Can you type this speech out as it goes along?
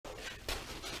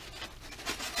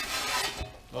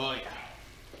Oh yeah.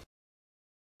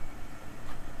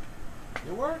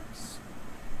 It works.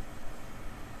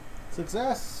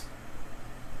 Success.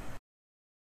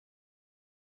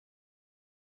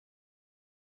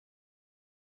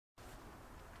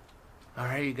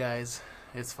 Alright you guys,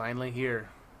 it's finally here.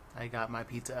 I got my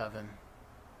pizza oven.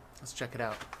 Let's check it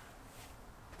out.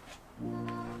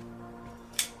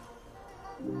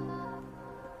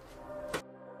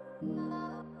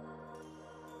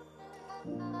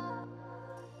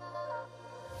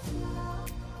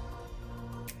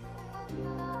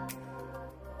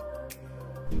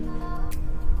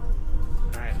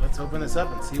 Alright, let's open this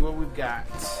up and see what we've got.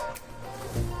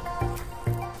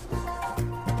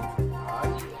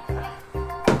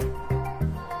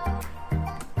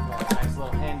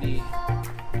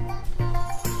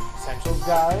 Essentials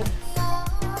guide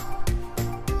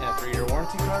and a 3-year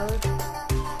warranty card.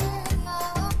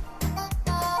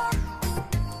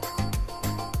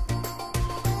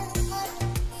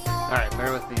 Alright,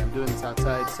 bear with me. I'm doing this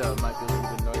outside, so it might be a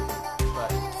little bit noisy.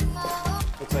 But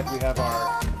looks like we have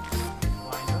our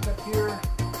line hook up here.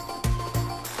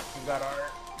 We've got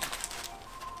our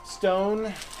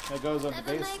stone that goes on the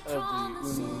base of the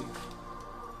Ooni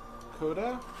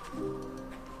Koda.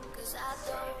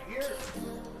 Here.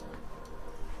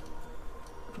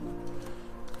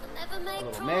 A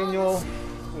little manual.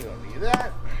 We don't need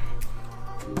that.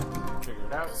 Figure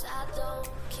it out. Some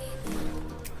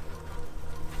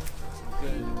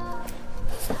good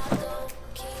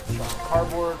strong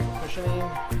cardboard for cushioning.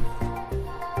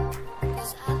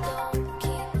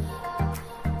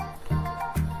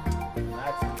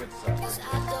 That's some good stuff.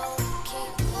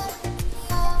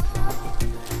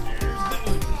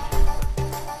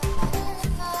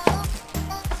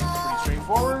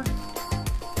 Forward,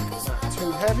 not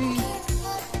too heavy.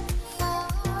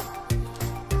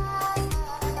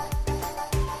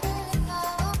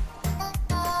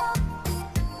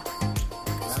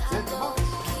 That's it.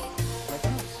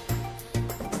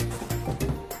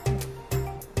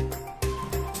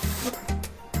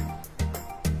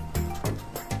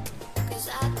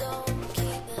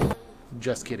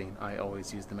 Just kidding. I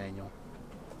always use the manual.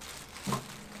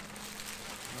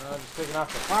 Just taking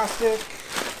off the plastic.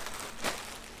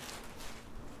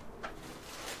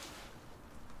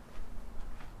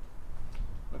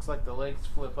 Looks like the legs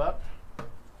flip up.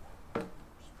 It's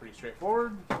pretty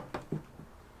straightforward. There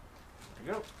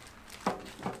we go.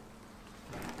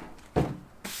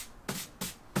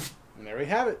 And there we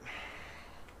have it.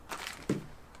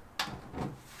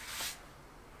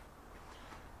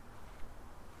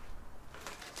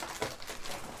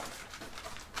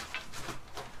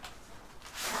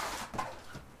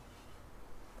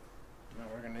 Now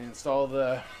we're going to install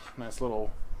the nice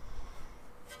little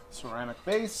ceramic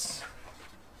base.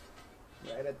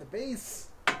 Right at the base.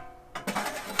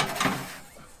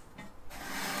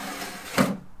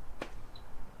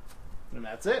 And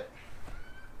that's it.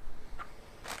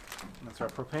 That's our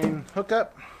propane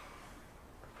hookup.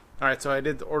 Alright, so I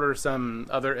did order some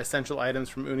other essential items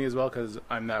from Ooni as well, because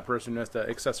I'm that person who has to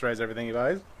accessorize everything he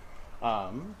buys.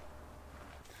 So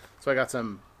I got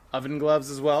some oven gloves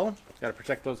as well. Got to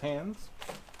protect those hands.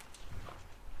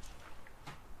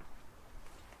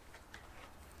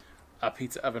 A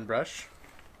pizza oven brush,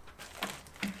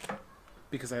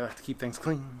 because I like to keep things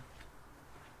clean.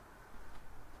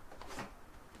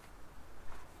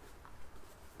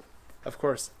 Of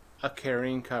course, a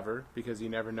carrying cover, because you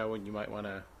never know when you might want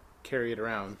to carry it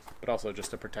around, but also just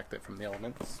to protect it from the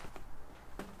elements.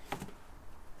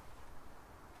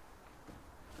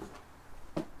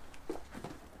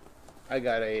 I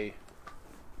got a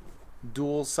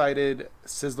dual-sided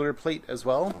sizzler plate as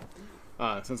well.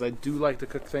 Since I do like to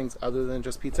cook things other than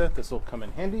just pizza, this will come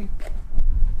in handy.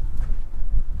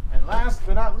 And last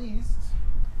but not least,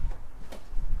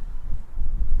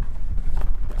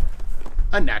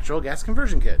 a natural gas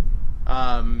conversion kit.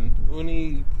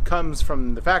 Ooni comes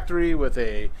from the factory with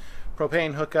a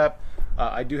propane hookup.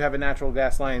 I do have a natural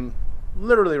gas line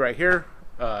literally right here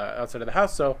outside of the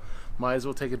house, so might as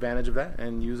well take advantage of that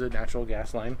and use a natural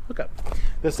gas line hookup.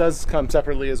 This does come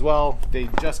separately as well. They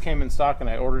just came in stock and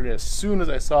I ordered it as soon as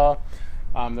I saw.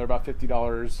 They're about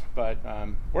 $50, but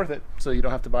worth it, so you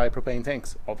don't have to buy propane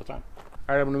tanks all the time.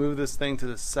 All right, I'm going to move this thing to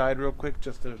the side real quick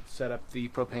just to set up the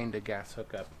propane to gas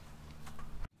hookup.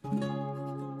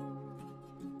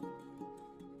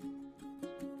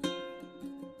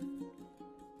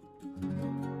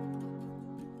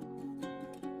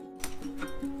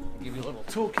 Give you a little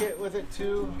toolkit with it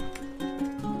too.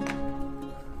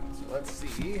 So let's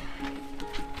see.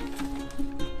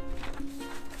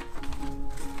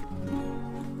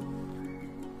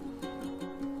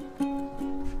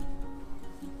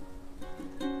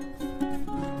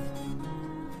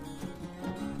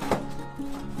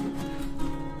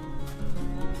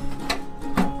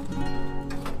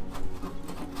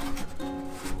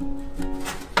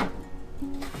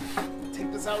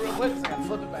 this out real quick because I gotta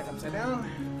flip it back upside down.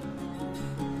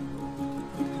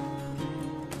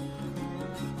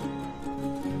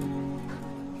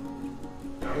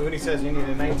 Ooni says you need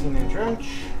a 19-inch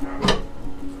wrench,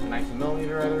 19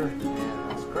 millimeter rather,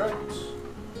 and that's correct.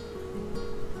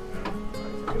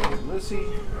 Lucy.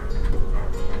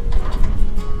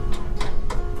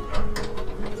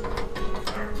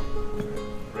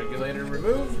 Regulator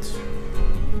removed.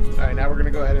 Alright, now we're going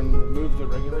to go ahead and remove the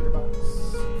regulator box.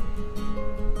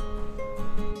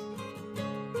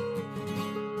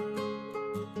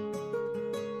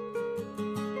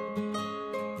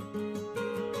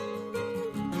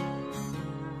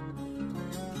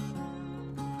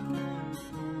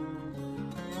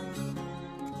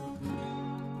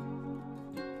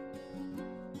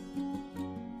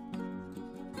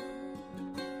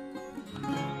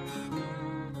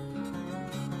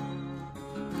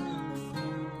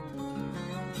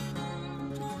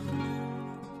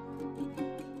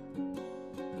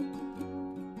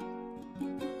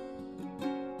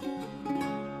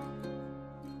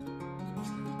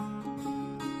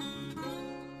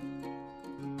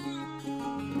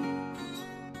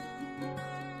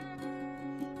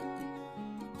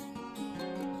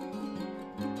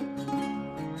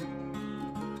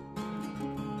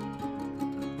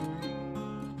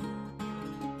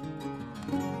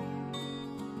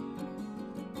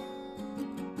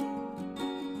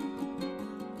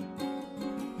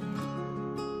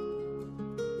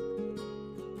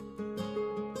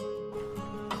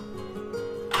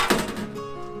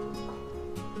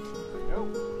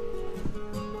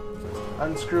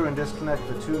 Unscrew and disconnect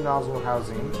the two nozzle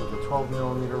housings with a 12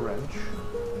 millimeter wrench.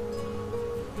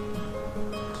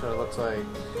 So it looks like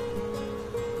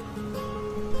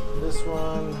this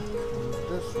one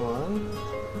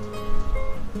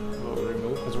we'll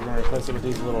remove because we're going to replace it with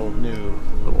these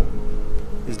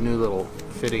new little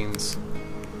fittings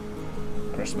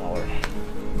that are smaller.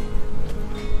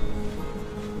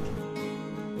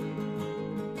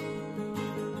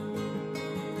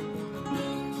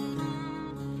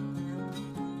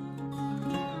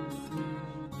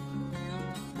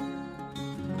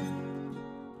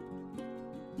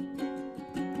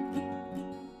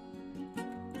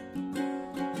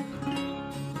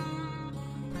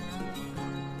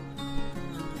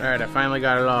 Alright, I finally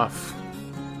got it off.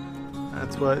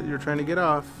 That's what you're trying to get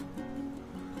off.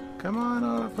 Come on,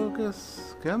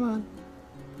 autofocus. Come on.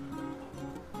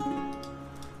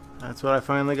 That's what I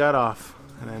finally got off.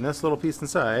 And then this little piece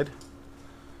inside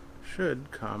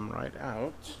should come right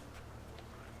out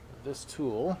with this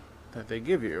tool that they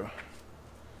give you.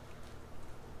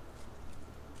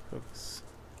 Focus.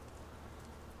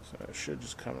 So it should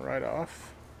just come right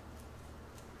off.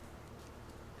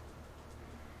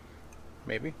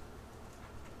 Maybe.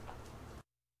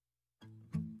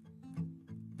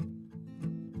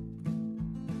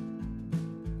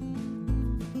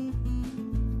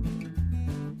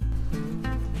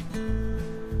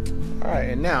 Alright,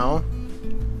 and now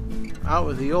out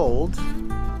with the old,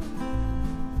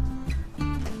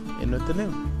 in with the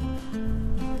new.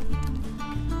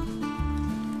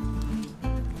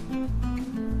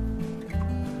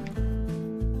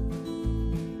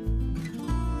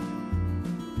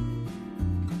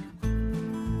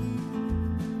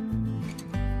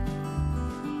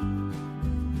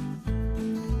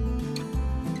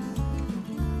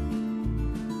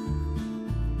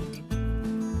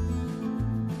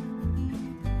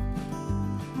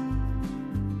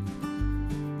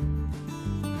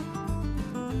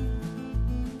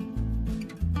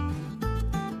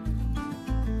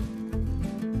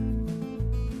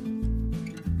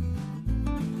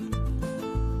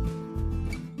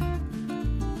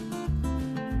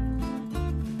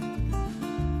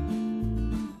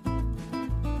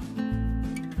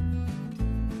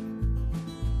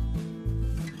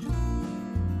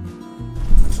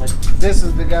 This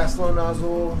is the gas flow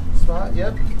nozzle spot,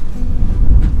 yep.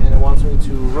 And it wants me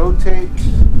to rotate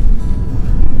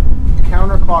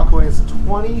counterclockwise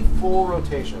 20 full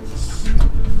rotations.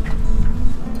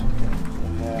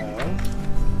 Okay, I have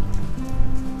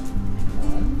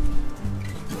 1,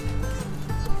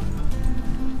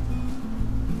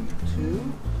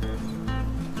 2,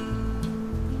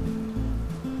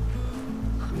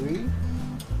 3,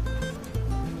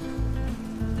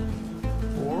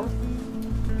 4,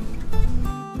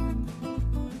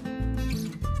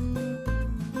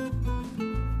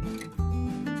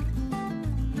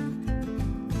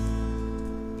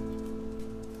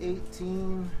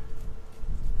 18,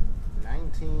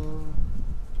 19,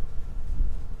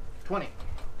 20.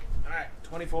 All right,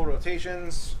 20 full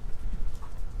rotations.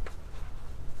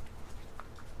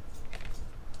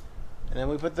 And then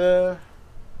we put the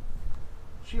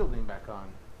shielding back on.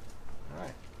 All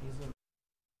right. Easy.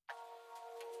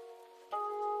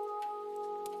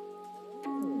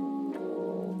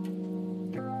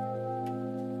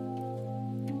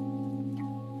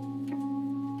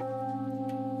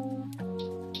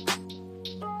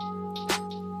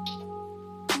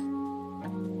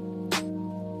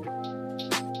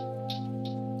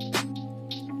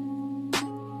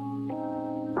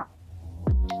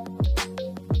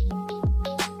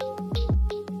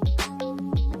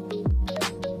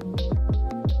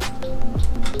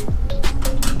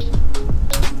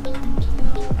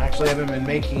 I haven't been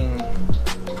making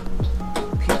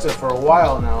pizza for a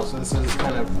while now, so this is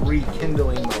kind of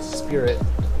rekindling my spirit.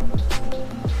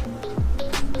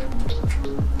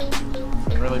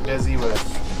 Been really busy with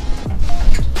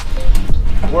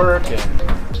work and,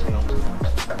 you know,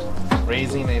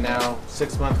 raising a now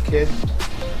 6-month kid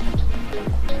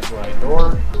to my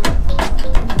door.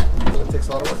 So it takes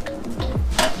a lot of work.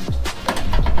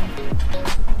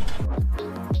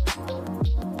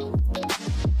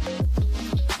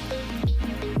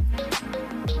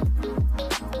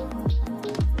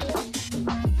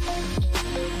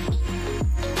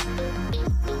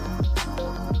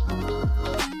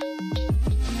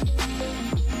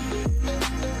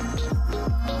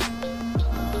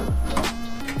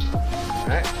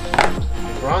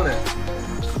 We're on there.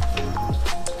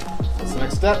 What's the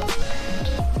next step?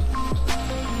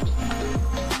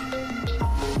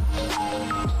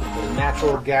 The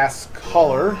natural gas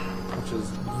color, which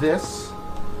is this.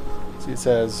 See, it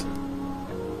says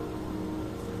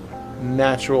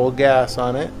natural gas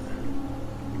on it.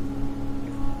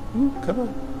 Ooh, come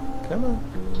on, come on.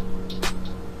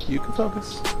 You can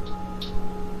focus.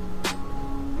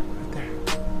 Right there.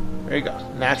 There you go.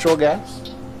 Natural gas.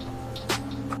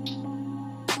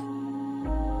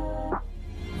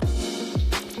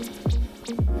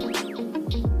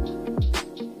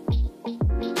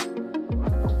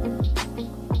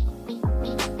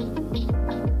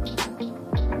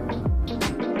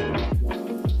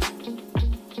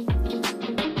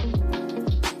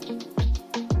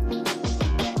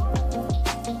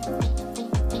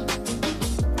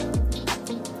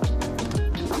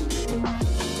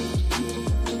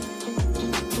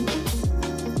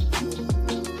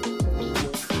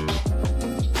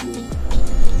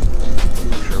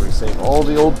 Save all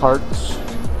the old parts.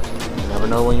 You never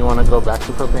know when you want to go back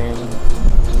to propane.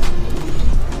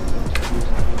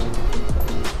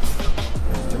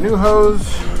 There's the new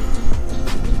hose.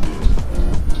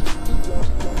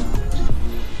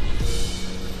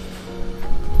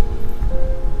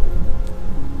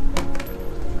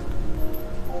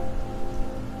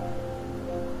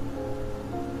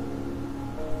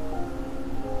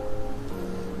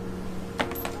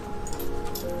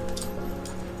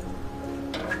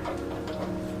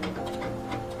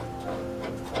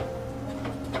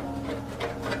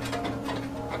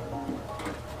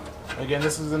 Again,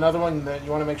 this is another one that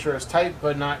you want to make sure is tight,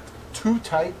 but not too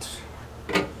tight.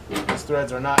 These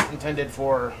threads are not intended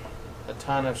for a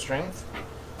ton of strength.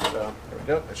 So there we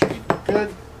go. That should be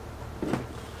good. Right.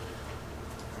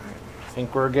 I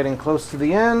think we're getting close to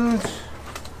the end.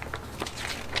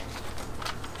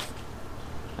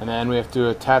 And then we have to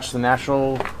attach the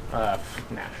natural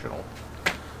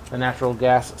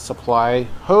gas supply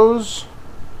hose.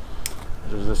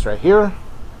 There's this right here.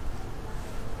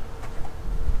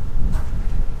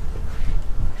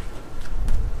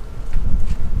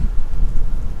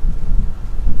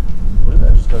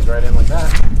 Goes right in like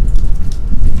that.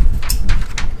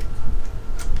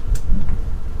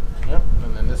 Yep,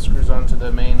 and then this screws onto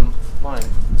the main line.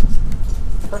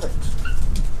 Perfect.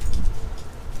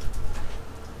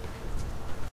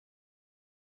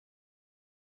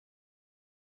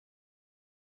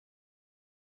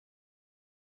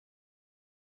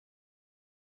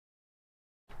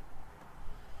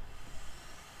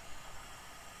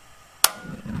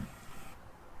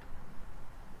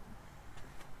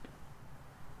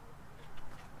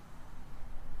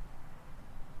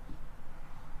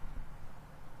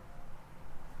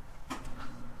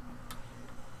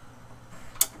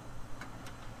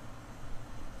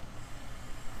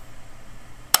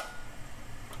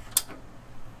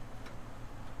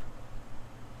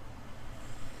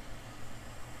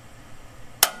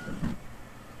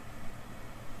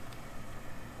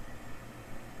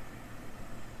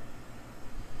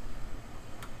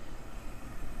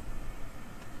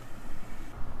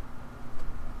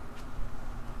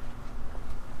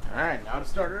 Alright, now to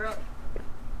start her up.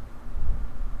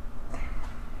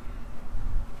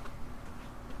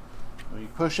 We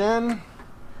push in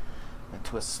and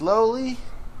twist slowly.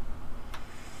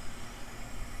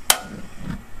 There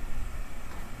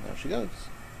she goes.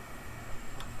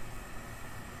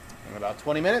 in about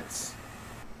 20 minutes.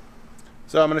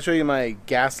 So I'm going to show you my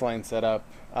gas line setup.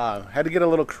 Had to get a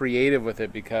little creative with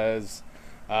it because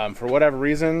for whatever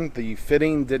reason the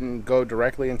fitting didn't go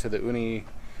directly into the Ooni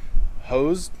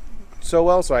hose so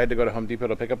well, so I had to go to Home Depot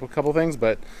to pick up a couple things,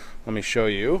 but let me show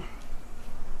you.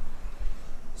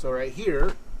 So right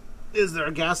here is our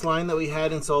gas line that we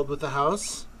had installed with the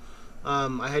house.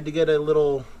 I had to get a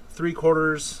little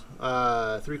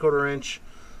 3/4 inch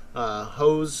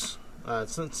hose,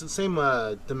 same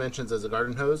dimensions as a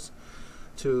garden hose,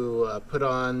 to put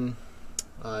on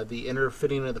the inner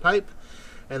fitting of the pipe,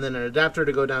 and then an adapter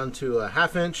to go down to a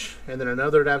 1/2 inch, and then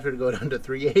another adapter to go down to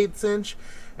 3/8 inch,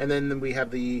 and then we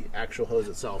have the actual hose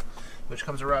itself, which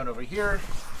comes around over here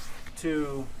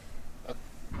to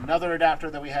another adapter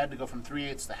that we had to go from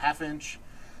 3/8 to 1/2 inch,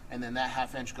 and then that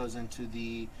 1/2 inch goes into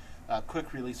the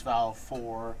quick release valve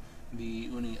for the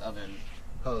Ooni oven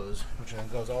hose, which then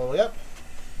goes all the way up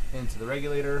into the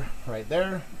regulator right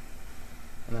there,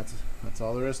 and that's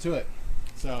all there is to it.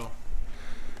 So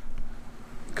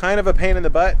kind of a pain in the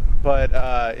butt, but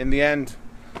in the end,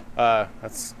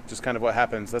 that's just kind of what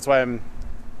happens. That's why I'm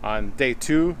on day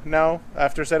 2 now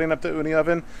after setting up the Ooni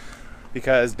oven,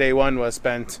 because day 1 was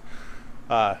spent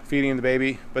feeding the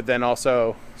baby, but then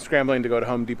also scrambling to go to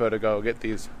Home Depot to go get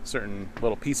these certain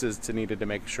little pieces needed to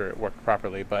make sure it worked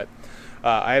properly. But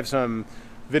I have some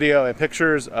video and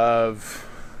pictures of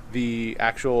the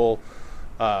actual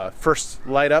first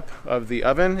light up of the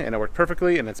oven, and it worked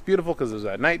perfectly, and it's beautiful because it was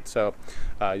at night, so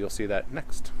you'll see that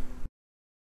next.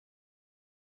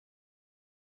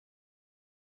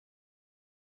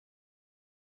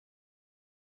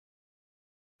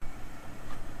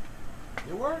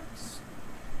 It works.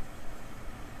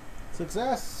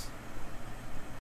 Success.